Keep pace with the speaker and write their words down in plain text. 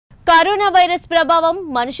Corona virus ప్రభావం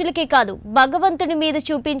మనుషులకే కాదు భగవంతుని మీద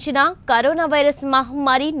చూపించిన కరోనా వైరస్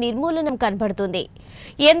మహమ్మారి నిర్మూలనం కనబడుతుంది.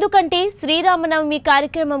 ఎందుకంటే శ్రీరామనవమి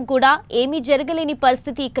కార్యక్రమం కూడా ఏమీ జరగలేని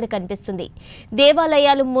పరిస్థితి ఇక్కడ కనిపిస్తుంది.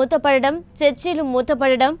 దేవాలయాలు మూతపడడం, చర్చిలు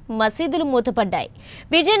మూతపడడం, మసీదులు మూతపడ్డాయి.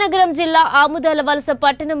 విజయనగరం జిల్లా ఆముద లవలస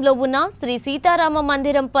పట్టణంలో ఉన్న శ్రీ సీతారామ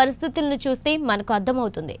మందిరం పరిస్థితులను చూస్తే మనకు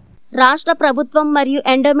అర్థమవుతుంది. రాష్ట్ర ప్రభుత్వం మరియు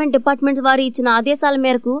ఎండోమెంట్ డిపార్ట్మెంట్ వారు ఇచ్చిన ఆదేశాల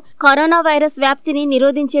మేరకు కరోనా వైరస్ వ్యాప్తిని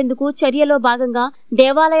నిరోధించేందుకు చర్యలో భాగంగా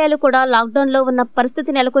దేవాలయాలు కూడా లాక్డౌన్ లో ఉన్న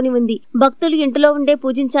పరిస్థితి నెలకొని ఉంది. భక్తులు ఇంటిలో ఉండే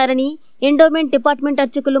పూజించారని ఎండోమెంట్ డిపార్ట్మెంట్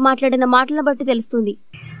అర్చకులు మాట్లాడిన మాటలను బట్టి తెలుస్తుంది.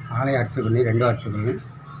 ఆలయ అర్చకుల్ని, రెండో అర్చకుల్ని,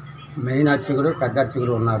 మెయిన్ అర్చకులు, పెద్ద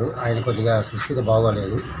అర్చకులు ఉన్నారు. ఆయన కొద్దిగా సుస్థితి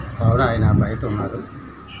బాగోలేదు, కావున ఆయన బయట ఉన్నారు.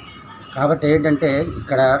 కాబట్టి ఏంటంటే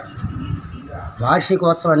ఇక్కడ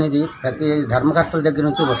వార్షికోత్సవం అనేది ప్రతి ధర్మకర్తల దగ్గర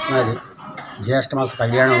నుంచి వస్తున్నది. జ్యేష్ఠమాస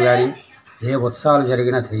కళ్యాణం కానీ, ఏ ఉత్సవాలు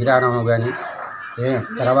జరిగినా, శ్రీరామనవమి కానీ,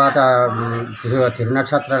 తర్వాత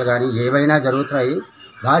తిరునక్షత్రాలు కానీ ఏవైనా జరుగుతున్నాయి.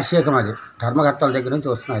 వార్షికం అది ధర్మకర్తల దగ్గర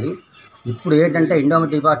నుంచి వస్తున్నది. ఇప్పుడు ఏంటంటే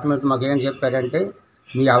ఎండోమెంట్ డిపార్ట్మెంట్ మాకు ఏం చెప్పారంటే,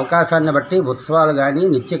 మీ అవకాశాన్ని బట్టి ఉత్సవాలు కానీ,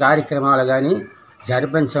 నిత్య కార్యక్రమాలు కానీ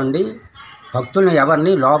జరిపించండి, భక్తుల్ని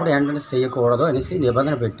ఎవరిని లోపల ఎంట్రన్స్ చేయకూడదు అనేసి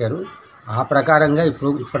నిబంధన పెట్టారు. ఆ ప్రకారంగా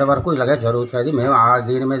ఇప్పటి వరకు ఇలాగే జరుగుతుంది. మేము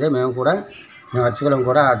దీని మీదే మేము అర్చకులం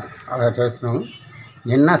కూడా అలా చేస్తున్నాము.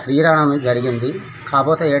 నిన్న శ్రీరామనవమి జరిగింది.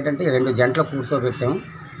 కాకపోతే ఏంటంటే 2 జంటలు కూర్చోబెట్టాం,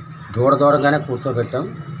 దూరంగానే కూర్చోబెట్టాం.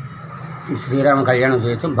 శ్రీరామ కళ్యాణం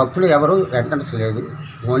చేయొచ్చు. భక్తులు ఎవరు ఎంట్రన్స్ లేదు.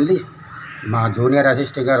 ఓన్లీ మా జూనియర్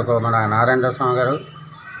అసిస్టెంట్ గారు, మన నారాయణ స్వామి గారు,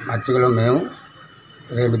 అర్చకులు, మేము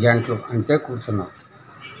 2 జంటలు అంతే కూర్చున్నాం.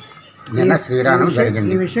 నిన్న శ్రీరామనవమి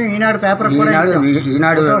జరిగింది. ఈనాడు పేపర్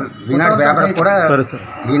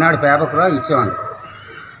కూడా ఇచ్చామండి.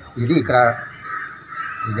 ఇది ఇక్కడ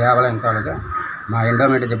దేవాలయం తాలూకా మా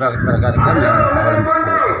ఎండోమెంట్ డిపార్ట్మెంట్ ప్రకారంగా మేము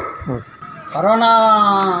అవలంబిస్తున్నాం. కరోనా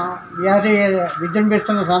వ్యాధి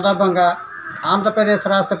విజృంభిస్తున్న సందర్భంగా ఆంధ్రప్రదేశ్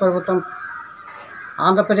రాష్ట్ర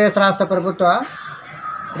ప్రభుత్వ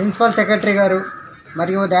ప్రిన్సిపల్ సెక్రటరీ గారు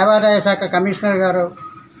మరియు దేవాదాయ శాఖ కమిషనర్ గారు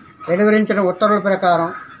వెలువరించిన ఉత్తర్వుల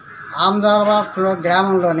ప్రకారం ఆమదాబాద్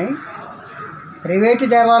గ్రామంలోని ప్రైవేటు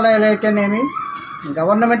దేవాలయాలు అయితేనేమి,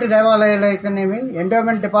 గవర్నమెంట్ దేవాలయాలు అయితేనేమి,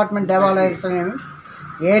 ఎండోమెంట్ డిపార్ట్మెంట్ దేవాలయాలు అయితేనేమి,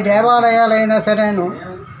 ఏ దేవాలయాలైనా సరేను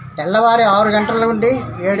తెల్లవారి 6 గంటల నుండి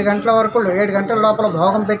 7 గంటల వరకు 7 గంటల లోపల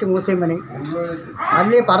భోగం పెట్టి మూసేయమని,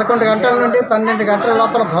 మళ్ళీ 11 గంటల నుండి 12 గంటల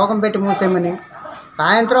లోపల భోగం పెట్టి మూసేయమని,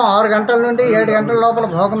 సాయంత్రం 6 గంటల నుండి 7 గంటల లోపల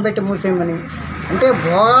భోగం పెట్టి మూసేయమని. అంటే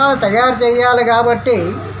భోగాలు తయారు చేయాలి కాబట్టి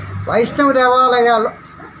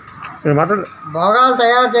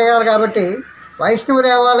వైష్ణవ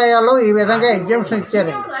దేవాలయాల్లో ఈ విధంగా ఎగ్జామ్షన్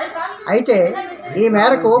ఇచ్చారండి. అయితే ఈ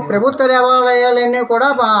మేరకు ప్రభుత్వ దేవాలయాలన్నీ కూడా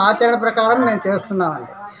మా ఆచరణ ప్రకారం మేము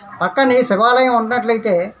చేస్తున్నామండి. పక్కనే శివాలయం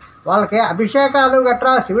ఉన్నట్లయితే వాళ్ళకి అభిషేకాలు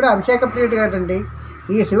గట్రా, శివుడు అభిషేక ప్రియుడు కదండి.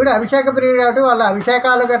 ఈ శివుడు అభిషేక ప్రియుడు కాబట్టి వాళ్ళ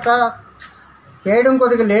అభిషేకాలు గట్రా చేయడం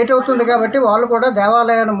కొద్దిగా లేట్ అవుతుంది. కాబట్టి వాళ్ళు కూడా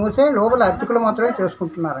దేవాలయాన్ని మూసే లోపల అర్చకులు మాత్రమే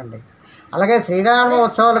చేసుకుంటున్నారండి. అలాగే శ్రీరామ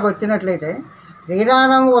ఉత్సవాలకు వచ్చినట్లయితే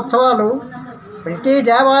శ్రీరామ ఉత్సవాలు ప్రతి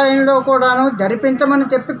దేవాలయంలో కూడాను జరిపించమని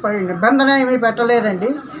చెప్పి నిబంధన ఏమీ పెట్టలేదండి.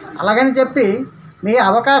 అలాగని చెప్పి మీ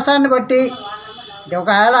అవకాశాన్ని బట్టి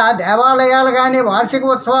ఒకవేళ దేవాలయాలు కానీ వార్షిక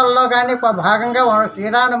ఉత్సవాల్లో కానీ భాగంగా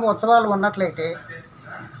శ్రీరామ ఉత్సవాలు ఉన్నట్లయితే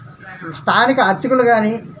స్థానిక అర్చకులు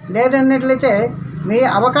కానీ లేదన్నట్లయితే మీ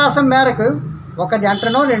అవకాశం మేరకు 1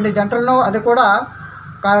 జంటనో 2 జంటలనో, అది కూడా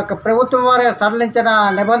ప్రభుత్వం వారు తరలించిన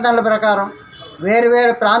నిబంధనల ప్రకారం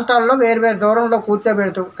వేరు ప్రాంతాల్లో వేరు దూరంలో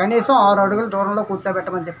కూర్చోబెడుతూ కనీసం 6 అడుగుల దూరంలో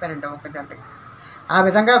కూర్చోబెట్టమని చెప్పారండి 1 జంటకి. ఆ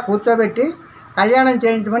విధంగా కూర్చోబెట్టి కళ్యాణం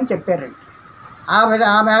చేయించమని చెప్పారండి.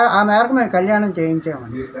 ఆ మేరకు మేము కళ్యాణం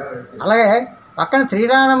చేయించామండి. అలాగే పక్కన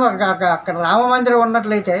అక్కడ రామ మందిరం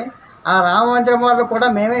ఉన్నట్లయితే ఆ రామ మందిరం వాళ్ళు కూడా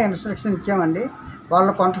మేమే ఇన్స్ట్రక్షన్ ఇచ్చామండి.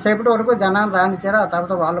 వాళ్ళు కొంతసేపటి వరకు జనాన్ని రానిచ్చారు. ఆ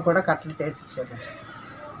తర్వాత వాళ్ళు కూడా కట్టలు చేసిచ్చారు.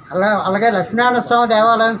 అలాగే లక్ష్మీనారాయణ స్వామి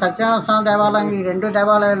దేవాలయం, సత్యనారాయణ స్వామి దేవాలయం, ఈ 2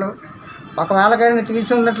 దేవాలయాలు ఒకవేళ కానీ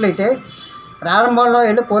తీసి ఉన్నట్లయితే ప్రారంభంలో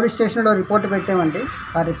వెళ్ళి పోలీస్ స్టేషన్లో రిపోర్ట్ పెట్టామండి.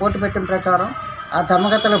 ఆ రిపోర్ట్ పెట్టిన ప్రకారం ఆ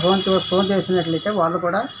ధర్మకర్తలు ఫోన్ చేసినట్లయితే వాళ్ళు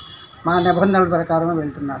కూడా మా నిబంధనల ప్రకారం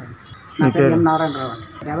వెళ్తున్నారు. నా పేరు నారాయణరావు అండి,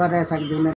 దేవాదాయ శాఖ జూనియర్